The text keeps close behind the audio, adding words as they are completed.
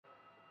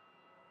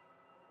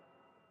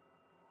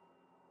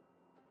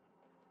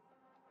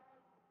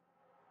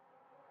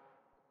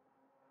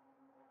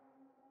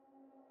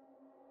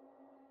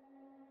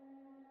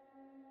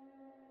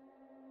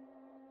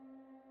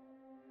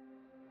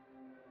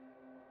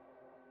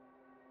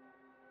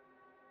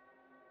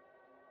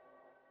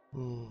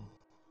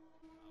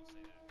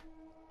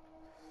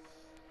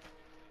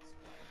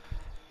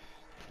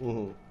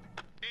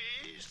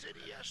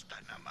¿Serías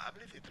tan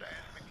amable de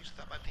traerme mis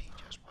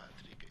zapatillas,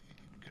 Patrick?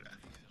 Gracias.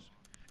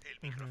 El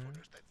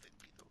micrófono está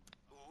encendido.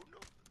 1,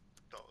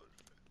 2,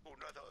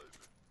 1, 2.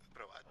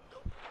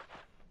 Probando.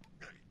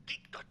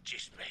 ¡Maldito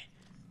chisme!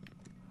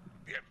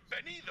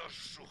 Bienvenidos,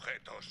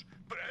 sujetos.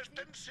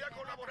 Préstense a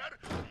colaborar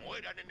o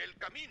mueran en el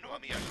camino a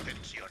mi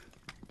ascensión.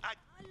 A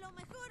lo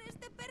mejor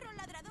este perro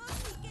ladrador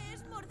sí que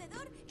es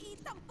mordedor y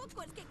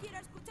tampoco es que quiera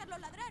escucharlo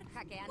ladrar.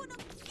 Hackean. Bueno,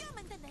 ya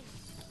me entendéis.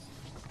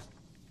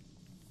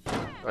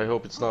 I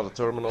hope it's not a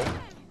terminal.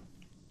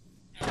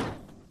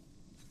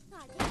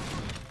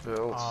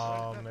 Built.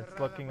 It's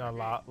looking a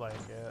lot like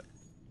it.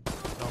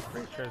 No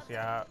creatures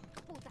yet.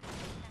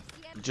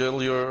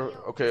 Jill, you're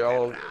okay.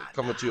 I'll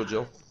come with you,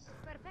 Jill.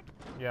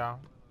 Yeah.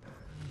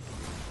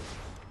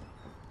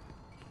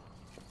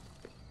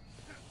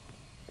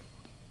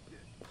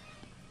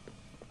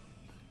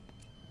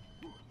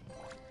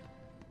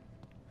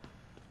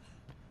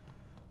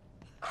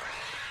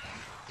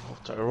 Oh,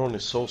 Tyrone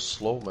is so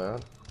slow,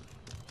 man.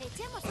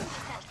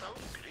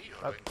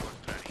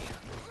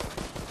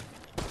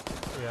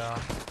 Yeah.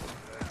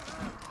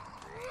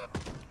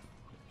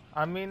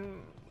 I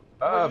mean...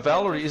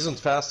 Valerie isn't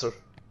faster.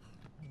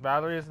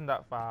 Valerie isn't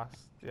that fast,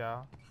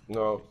 yeah.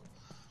 No.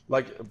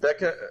 Like,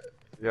 Becca...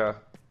 yeah.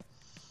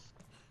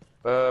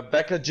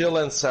 Becca, Jill,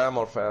 and Sam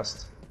are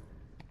fast.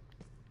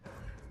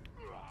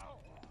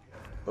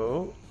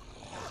 Oh.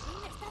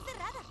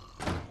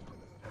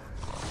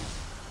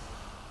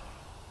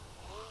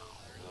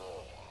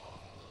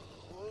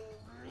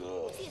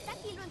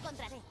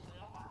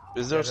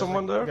 Is there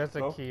someone there? There's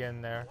a key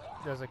in there.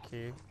 There's a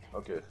key.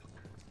 Okay.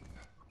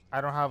 I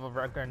don't have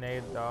a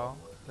grenade though.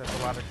 There's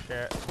a lot of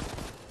shit.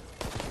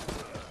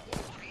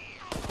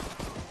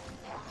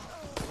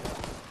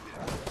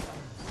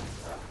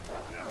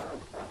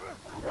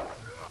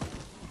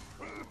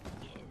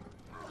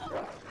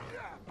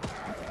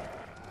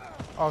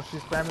 Oh,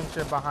 she's spamming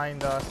shit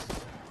behind us.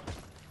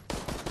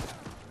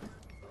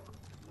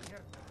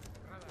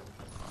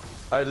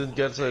 I didn't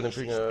get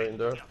anything in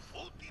there.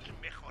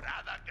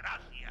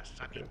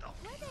 Okay.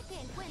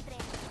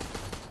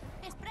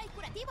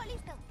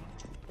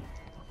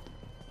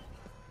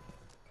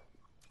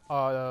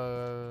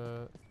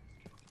 Let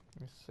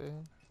me see.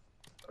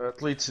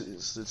 At least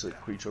it's a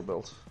creature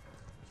build.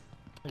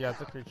 Yeah,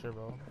 it's a creature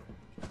build.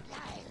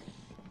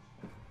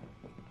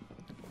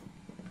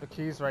 The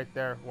key's right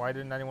there. Why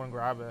didn't anyone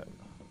grab it?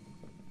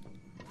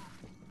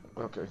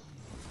 Okay.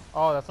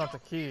 Oh, that's not the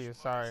key.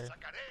 Sorry.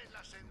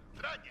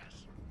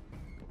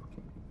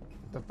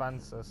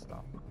 Defense system.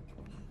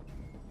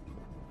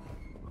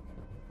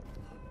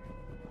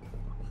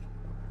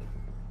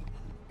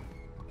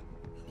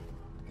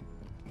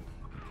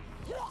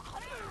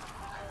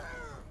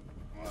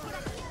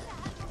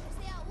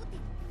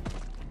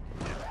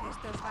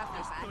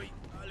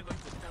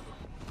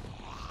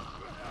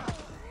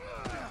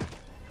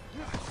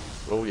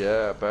 Oh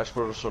yeah, Bash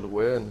Brothers for the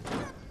win.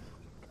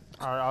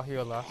 Alright, I'll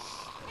heal us.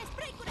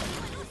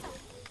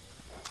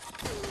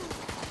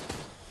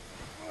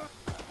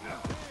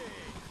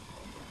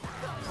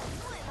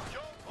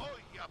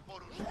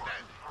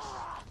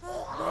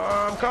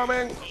 I'm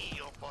coming!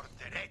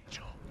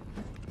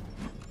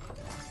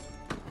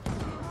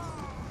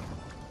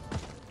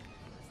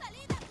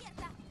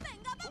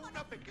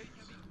 Una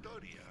pequeña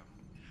victoria.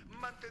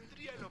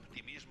 Mantendría el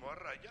optimismo a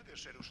raya de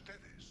ser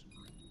ustedes.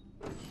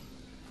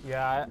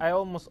 Yeah, I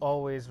almost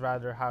always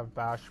rather have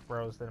Bash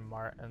Bros than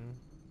Martin.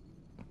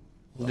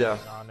 Yeah.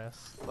 To be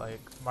honest, like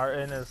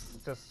Martin is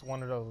just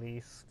one of the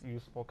least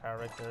useful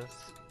characters.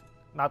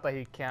 Not that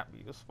he can't be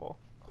useful.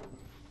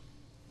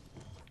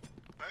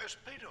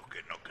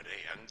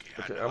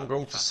 Okay, I'm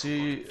going to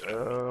see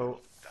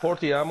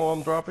 40 ammo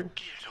I'm dropping.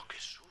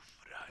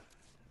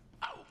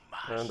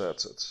 And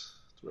that's it.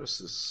 The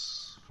rest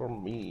is for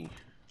me.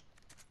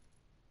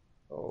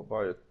 I'll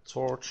buy a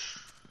torch.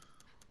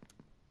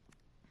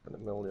 And a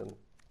million.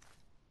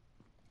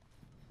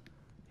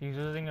 He's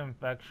using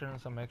infection,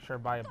 so make sure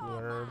to buy blue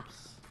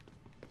herbs.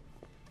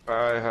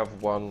 I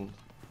have one.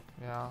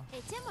 Yeah.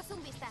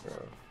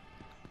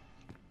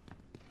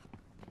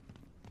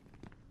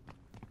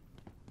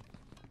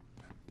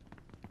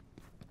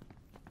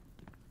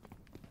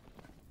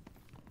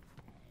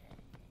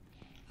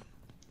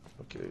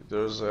 Okay,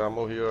 there's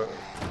ammo here.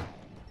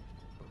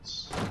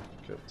 Let's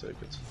take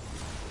it.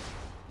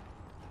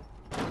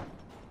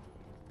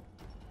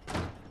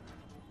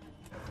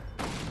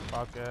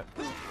 Fuck it.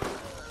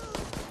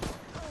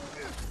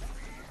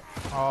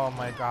 Oh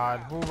my god,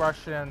 who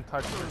rushed in and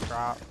touched the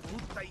trap?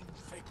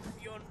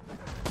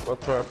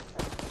 What trap?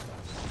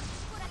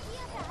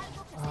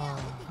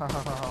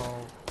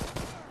 Oh,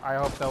 I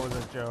hope that was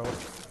a joke.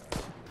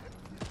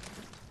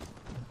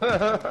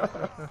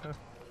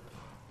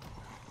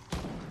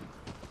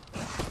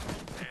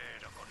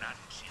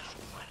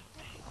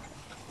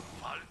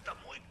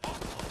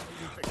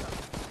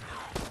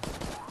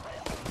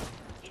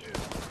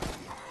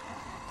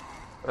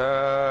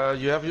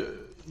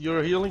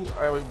 you're healing,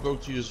 I will go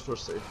to use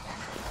first aid.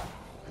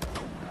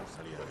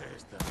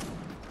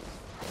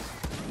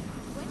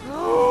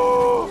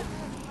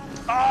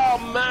 Oh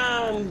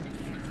man!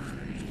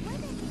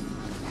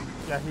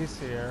 Yeah, he's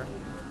here.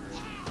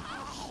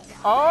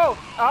 Oh!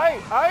 Ay!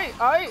 Ay,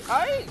 ay,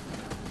 ay,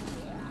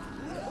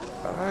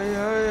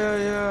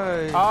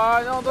 ay.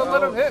 Ah, no, don't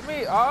let him hit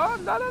me! Ah,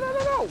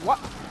 no! What?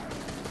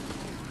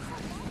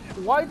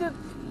 Why did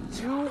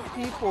two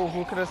people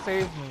who could have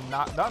saved me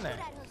not done it?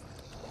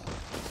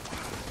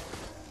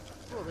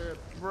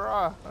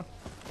 Bruh.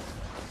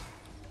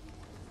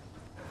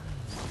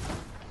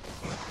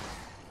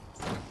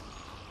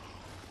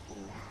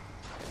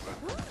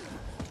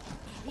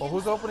 Well,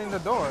 who's opening the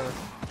door?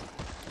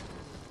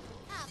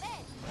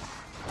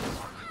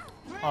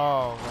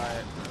 Oh,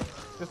 right.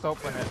 Just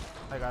open it.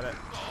 I got it.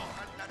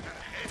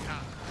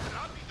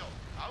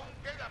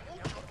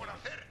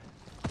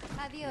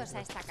 Adiós a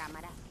esta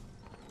cámara.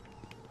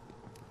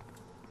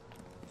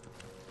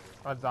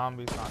 That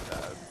zombie's not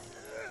dead.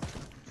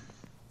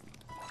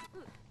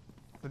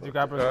 Did you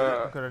grab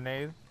a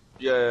grenade?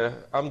 Yeah,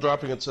 I'm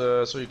dropping it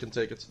so you can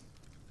take it.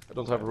 I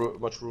don't have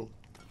much room.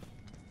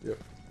 Yep.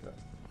 Yeah.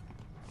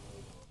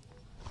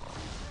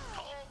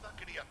 Toda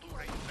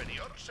criatura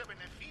inferior se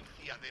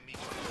beneficia de mi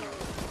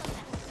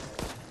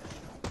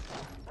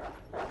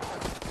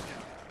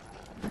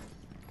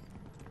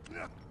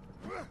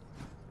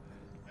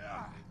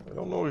I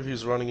don't know if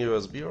he's running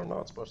USB or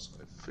not, but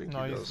I think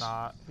No, he he's does.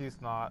 not.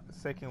 He's not.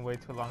 It's taking way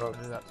too long to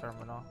do that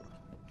terminal.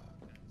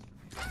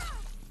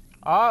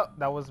 Oh,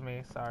 that was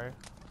me. Sorry.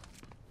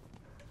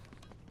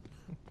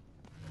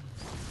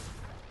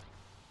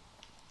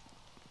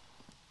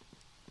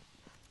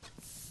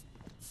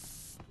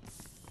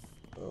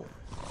 Oh.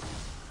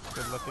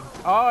 Good looking.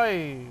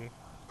 Oi!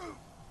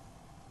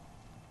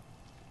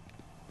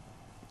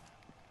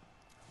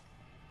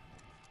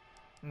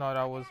 No,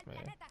 that was me.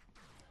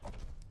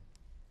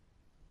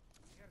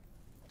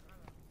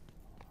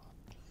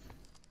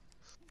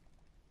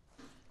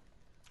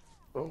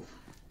 Oh.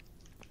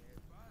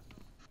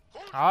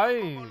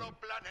 Aye. Como lo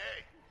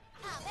planeé.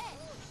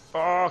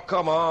 Oh,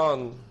 come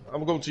on!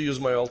 I'm going to use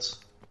my ult.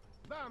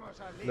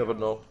 Never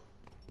know.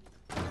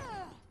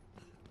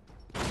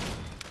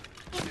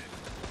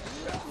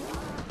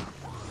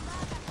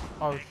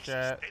 Oh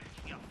shit.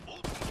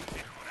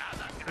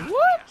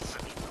 What?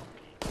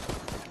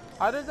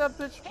 How did that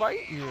bitch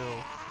bite you?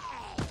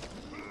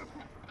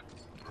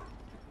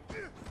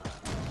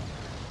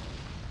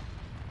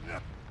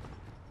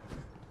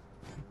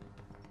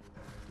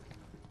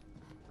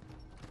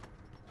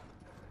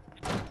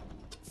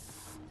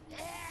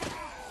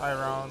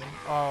 Tyrone.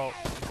 Oh.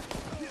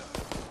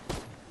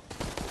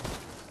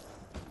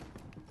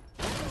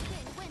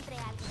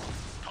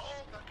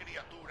 Toda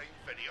criatura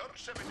inferior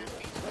se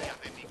beneficia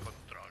de mi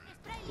control.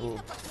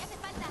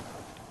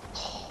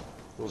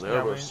 Those Yeah,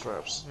 airburst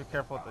traps. be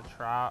careful with the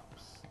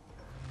traps.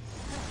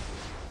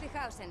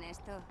 Fijaos en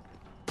esto.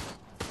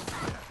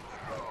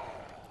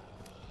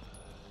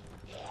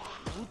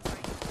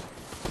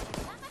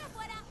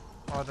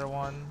 Other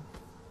one.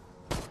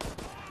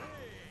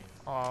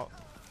 Oh,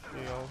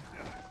 shield.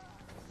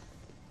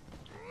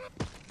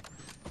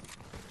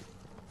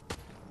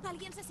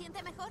 ¿Alguien se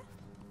siente mejor?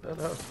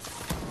 No.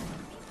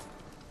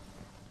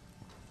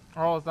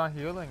 Oh, it's not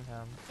healing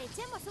him.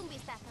 Echemos un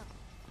vistazo.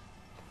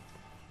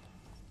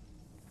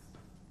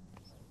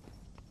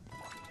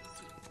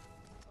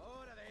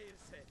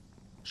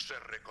 Se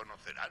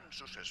reconocerán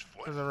sus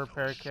There's a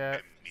repair esfuerzos kit.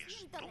 en mi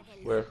estudio.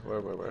 Where?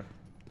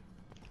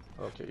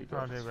 Okay, you Oh,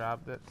 got they it.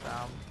 grabbed it,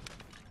 Sam.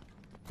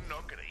 No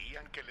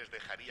creían que les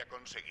dejaría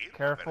conseguir.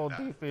 Careful,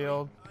 ¿verdad?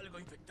 D-field.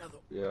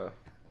 Yeah.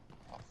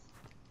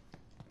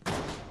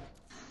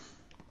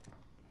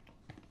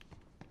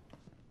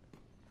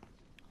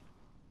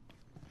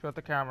 Shoot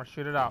the camera.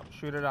 Shoot it out.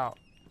 Shoot it out.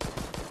 Creo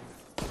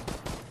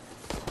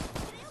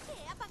que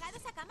he apagado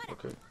esa cámara.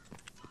 Okay.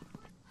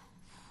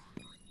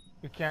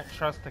 You can't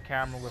trust the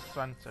camera with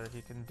Spencer.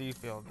 He can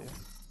D-field you.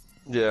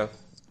 Yeah.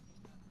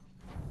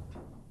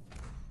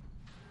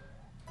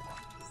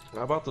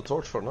 How about the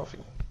torch for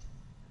nothing?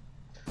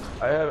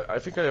 I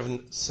think I have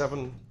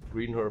 7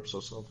 green herbs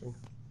or something.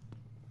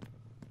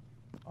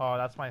 Oh,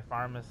 that's my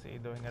pharmacy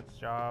doing its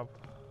job.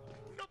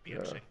 No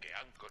piensen que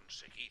han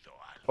conseguido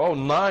algo. Oh,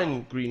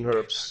 9 green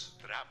herbs.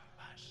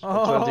 Trampas.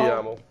 And 20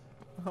 ammo.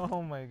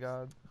 Oh my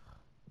god.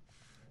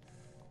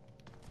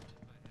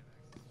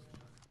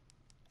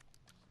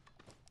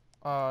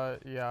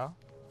 Yeah.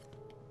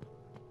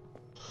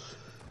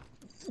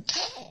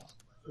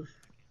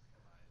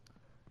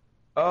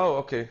 Oh,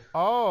 okay.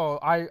 Oh,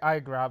 I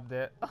grabbed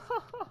it.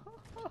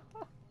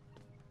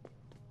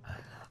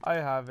 I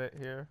have it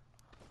here.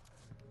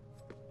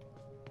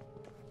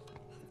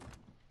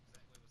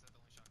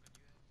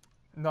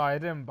 No, I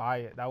didn't buy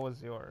it. That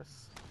was yours.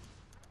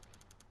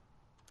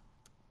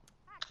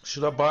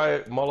 Should I buy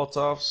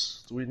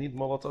Molotovs? Do we need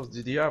Molotovs?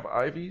 Did you have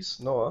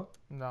IVs? No, huh?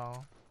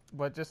 No.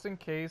 But just in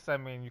case, I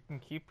mean, you can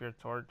keep your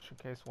torch in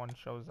case one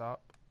shows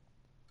up.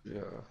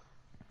 Yeah.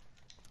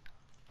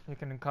 You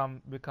can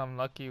become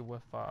lucky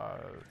with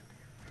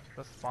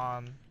the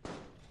spawn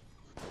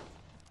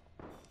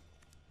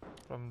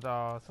from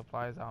the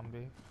supply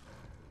zombie.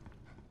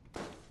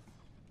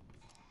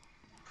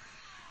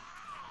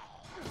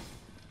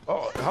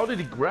 Oh, how did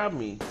he grab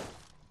me?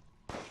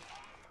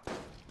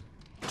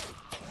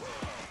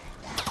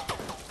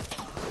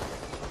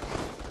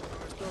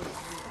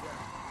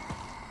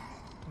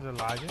 Is it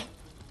lagging?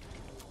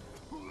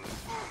 Oh,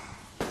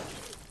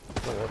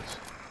 what?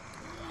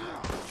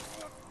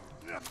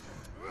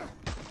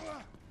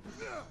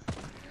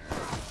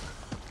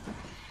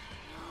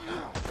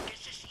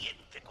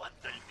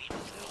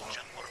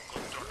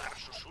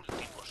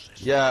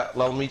 Yeah,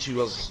 Lalmichi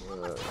was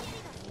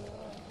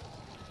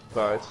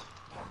died.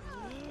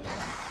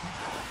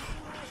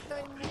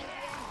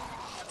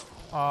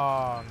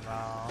 Oh no.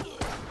 I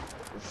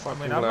Fucking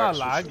mean, I'm lags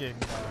not or lagging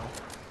though.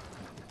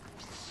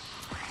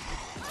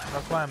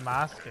 That's why I'm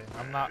asking.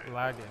 I'm not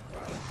lagging.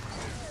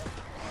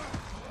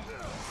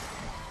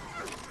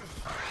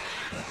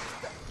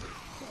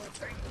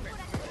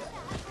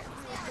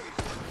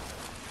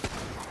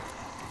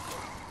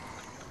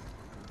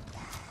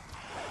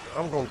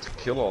 I'm going to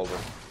kill all of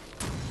them.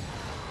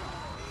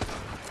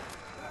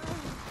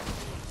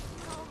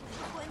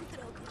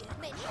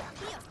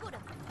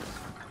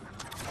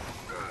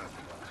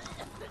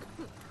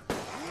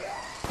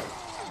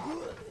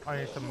 I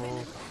need to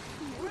move.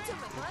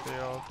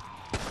 Field.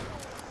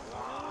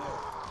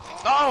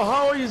 Oh,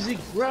 how is he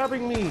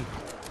grabbing me?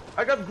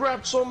 I got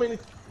grabbed so many...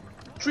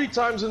 3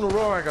 times in a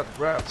row I got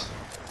grabbed.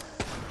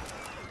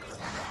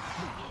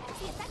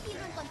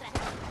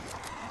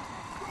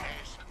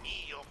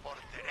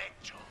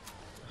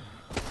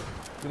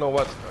 You know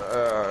what?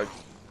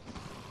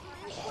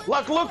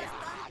 Look!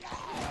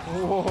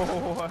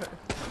 Whoa, what?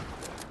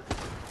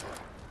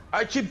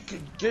 I keep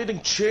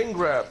getting chain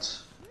grabbed.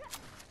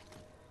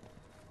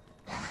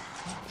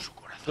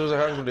 There's a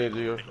hand grenade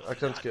here. I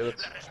can't get it.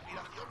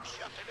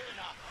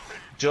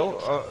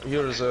 Jill,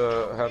 here is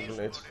a hand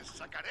grenade.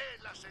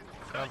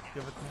 Yep,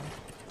 give it to me.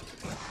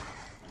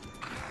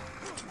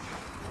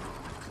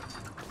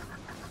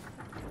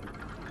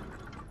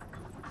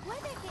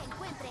 Puede que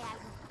encuentre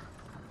algo.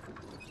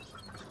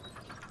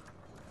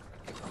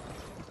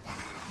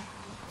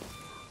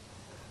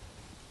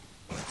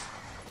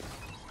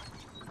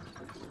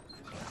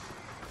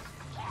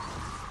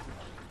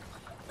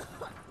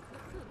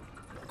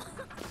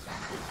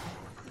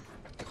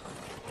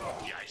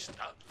 Ya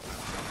está.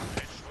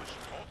 Eso es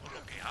todo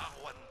lo que ha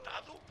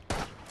aguantado.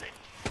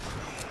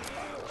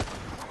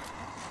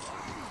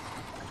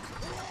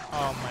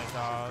 Oh my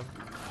god.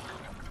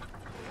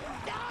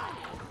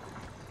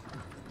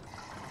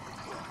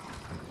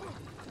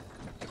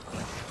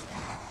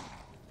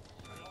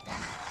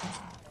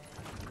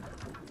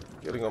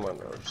 Getting on my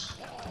nerves.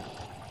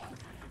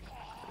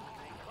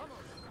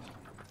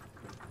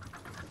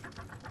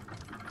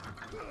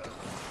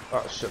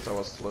 Ah shit, I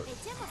was low.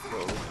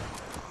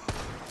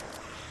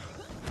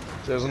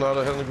 There's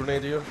another hand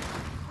grenade here.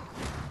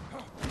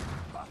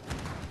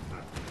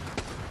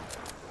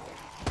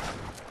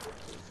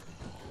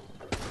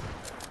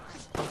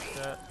 Oh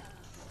shit.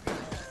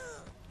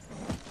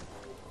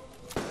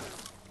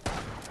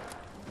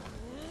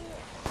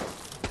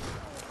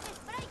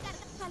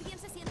 ¿Alguien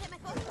se siente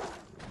mejor?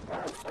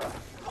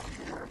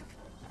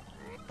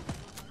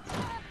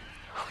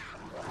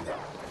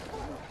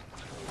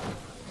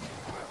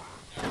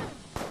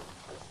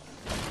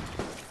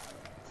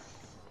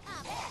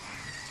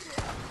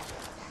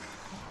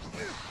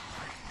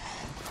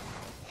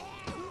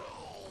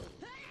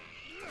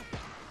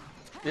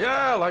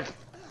 Yeah, like...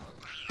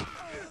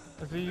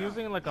 Is he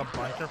using like a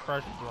bunch of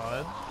fresh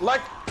blood?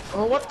 Like...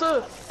 what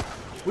the...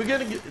 We're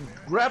getting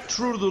grabbed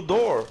through the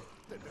door.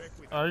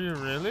 Are you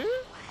really?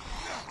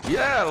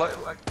 Yeah,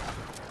 like...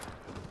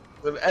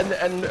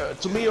 And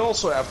to me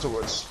also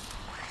afterwards.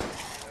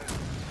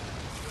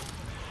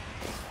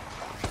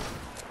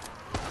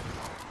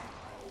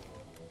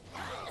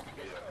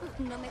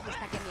 No me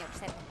gusta que me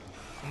observen.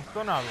 I'm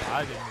still not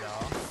lagging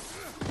though.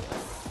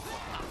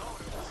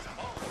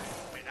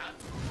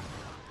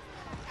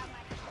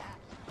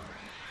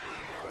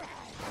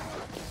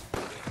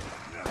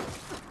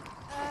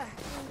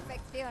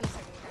 Infección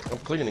seguida. I'm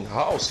cleaning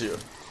house here.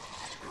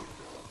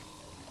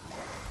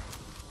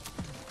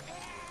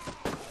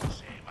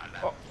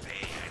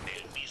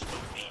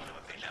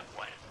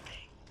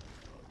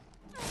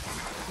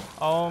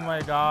 Oh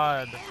my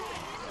god.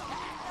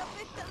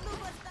 Afectando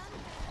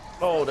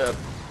bastante. Oh, that... Ha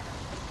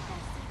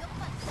sido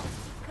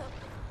fantástico.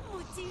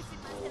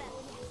 Muchísimas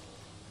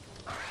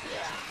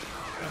gracias.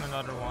 And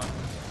another one.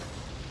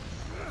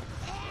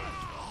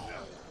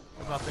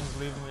 Nothing's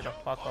leaving me the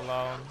fuck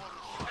alone.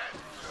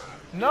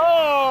 No!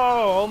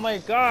 Oh my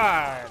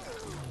god!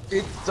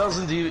 It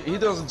doesn't even... He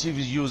doesn't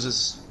even use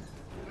his...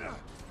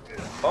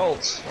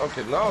 ult.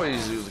 Okay, now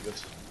he's using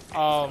it.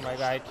 Oh my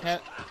god, I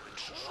can't...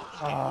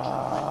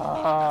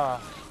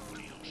 Ah.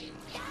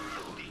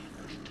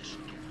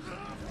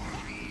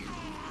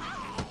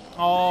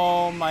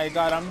 Oh my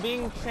god, I'm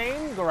being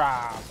chain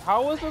grabbed.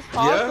 How is this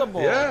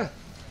possible? Yeah,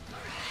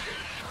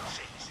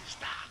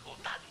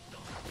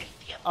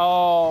 yeah.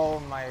 Oh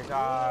my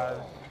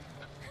god.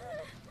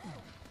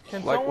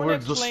 Can Like, someone we're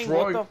explain what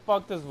destroying- the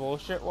fuck this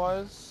bullshit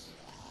was?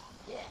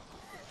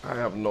 I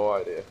have no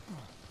idea.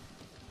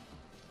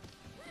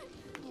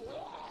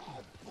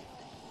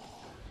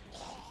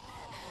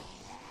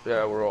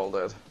 Yeah, we're all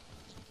dead.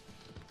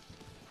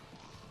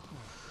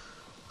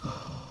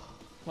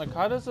 Like,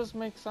 how does this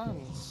make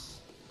sense?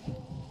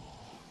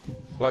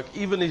 Like,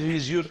 even if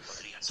he's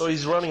so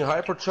he's running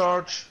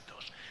hypercharge,